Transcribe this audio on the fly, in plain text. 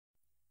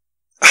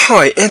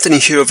Hi, Anthony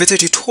here with a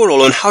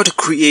tutorial on how to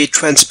create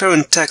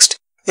transparent text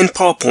in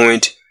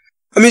PowerPoint.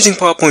 I'm using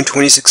PowerPoint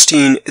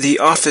 2016, the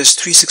Office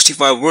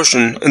 365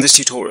 version in this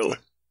tutorial.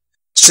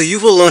 So you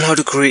will learn how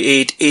to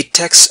create a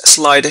text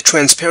slide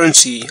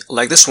transparency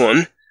like this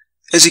one.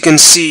 As you can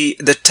see,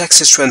 the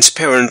text is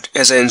transparent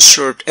as I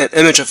insert an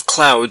image of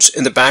clouds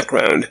in the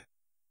background.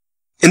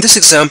 In this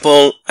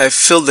example, I've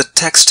filled the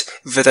text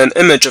with an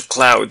image of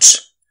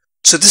clouds.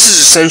 So this is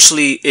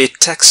essentially a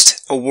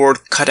text, a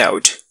word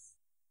cutout.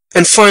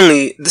 And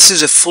finally, this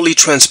is a fully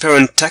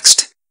transparent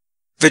text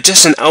with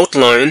just an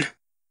outline,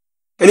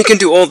 and you can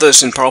do all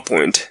this in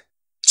PowerPoint.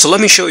 So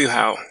let me show you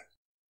how.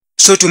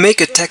 So to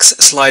make a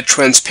text slide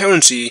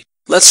transparency,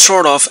 let's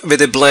start off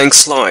with a blank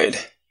slide.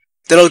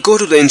 Then I'll go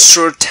to the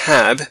Insert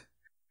tab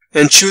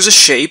and choose a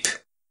shape.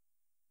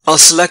 I'll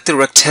select the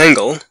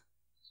rectangle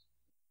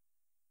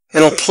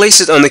and I'll place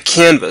it on the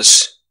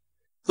canvas.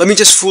 Let me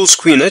just full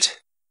screen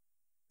it.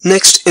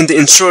 Next, in the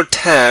Insert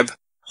tab,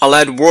 I'll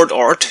add word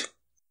art.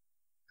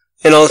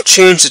 And I'll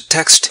change the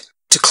text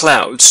to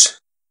clouds.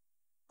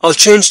 I'll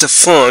change the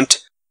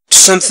font to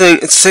something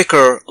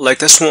thicker like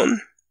this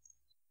one.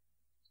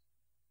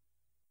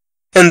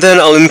 And then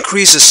I'll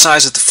increase the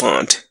size of the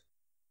font.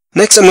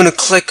 Next, I'm going to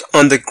click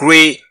on the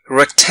gray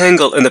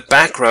rectangle in the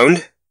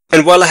background.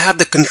 And while I have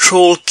the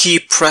Control key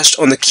pressed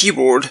on the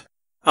keyboard,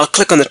 I'll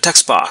click on the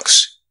text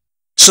box.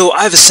 So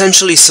I've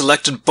essentially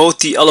selected both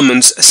the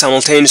elements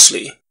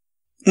simultaneously.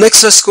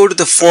 Next, let's go to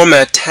the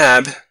Format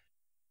tab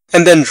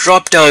and then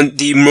drop down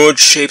the Merge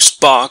Shapes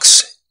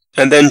box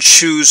and then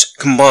choose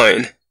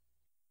Combine.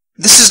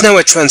 This is now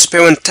a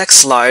transparent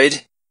text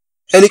slide,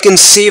 and you can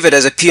save it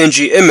as a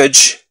PNG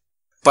image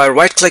by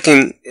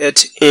right-clicking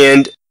it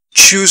and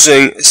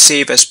choosing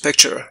Save as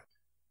Picture.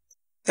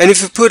 And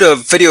if you put a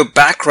video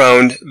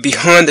background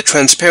behind the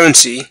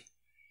transparency,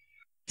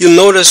 you'll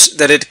notice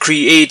that it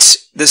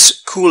creates this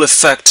cool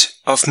effect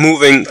of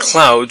moving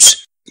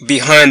clouds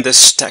behind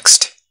this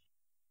text.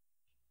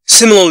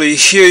 Similarly,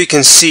 here you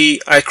can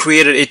see I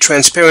created a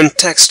transparent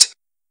text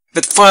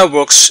with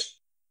fireworks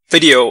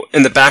video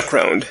in the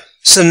background.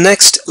 So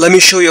next, let me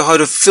show you how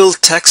to fill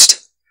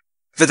text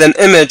with an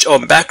image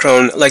or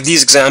background like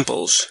these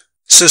examples.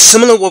 So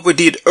similar to what we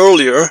did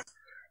earlier,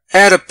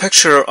 add a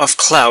picture of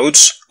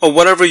clouds or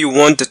whatever you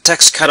want the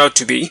text cutout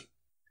to be,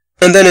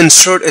 and then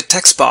insert a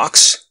text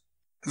box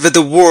with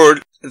the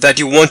word that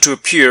you want to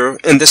appear,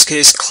 in this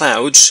case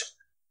clouds.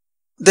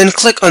 Then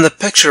click on the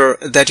picture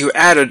that you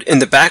added in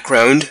the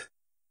background,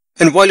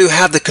 and while you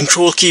have the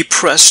Control key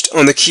pressed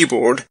on the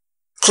keyboard,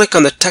 click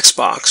on the text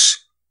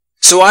box.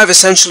 So I've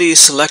essentially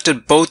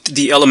selected both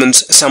the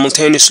elements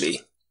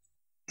simultaneously.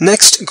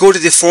 Next, go to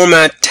the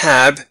Format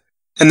tab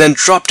and then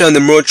drop down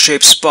the Merge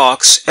Shapes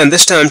box and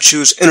this time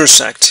choose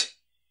Intersect.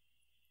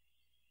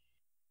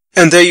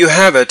 And there you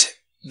have it.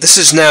 This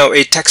is now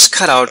a text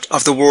cutout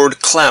of the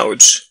word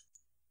clouds.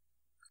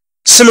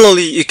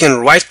 Similarly, you can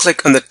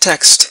right-click on the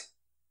text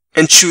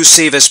and choose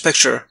Save as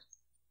Picture.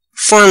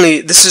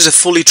 Finally, this is a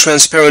fully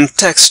transparent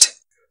text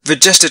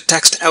with just a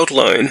text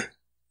outline.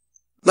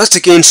 Let's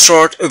again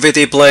start with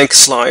a blank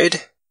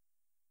slide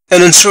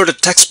and insert a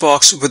text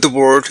box with the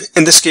word,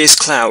 in this case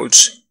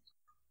clouds.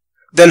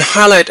 Then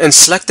highlight and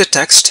select the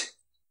text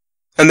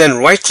and then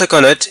right-click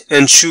on it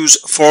and choose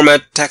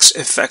Format Text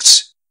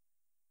Effects.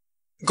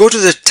 Go to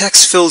the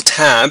Text Fill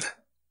tab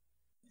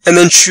and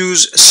then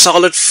choose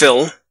Solid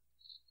Fill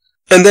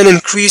and then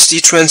increase the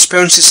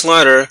transparency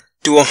slider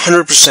to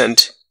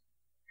 100%.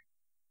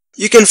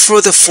 You can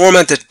further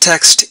format the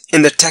text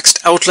in the Text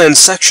Outline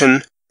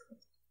section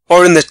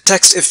or in the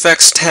Text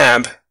Effects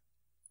tab.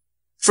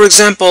 For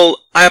example,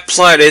 I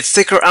applied a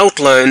thicker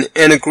outline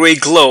and a gray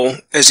glow,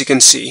 as you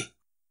can see.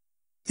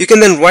 You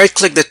can then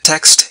right-click the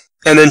text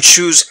and then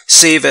choose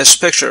Save as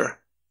Picture.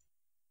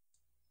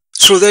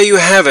 So there you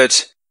have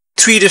it,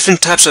 3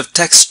 different types of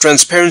text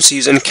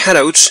transparencies and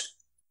cutouts.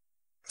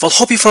 Well,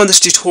 hope you found this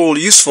tutorial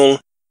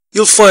useful.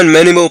 You'll find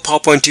many more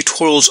PowerPoint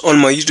tutorials on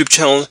my YouTube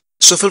channel,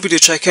 so feel free to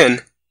check in.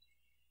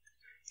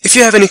 If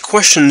you have any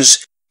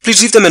questions,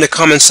 please leave them in the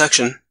comment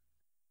section.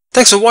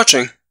 Thanks for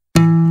watching.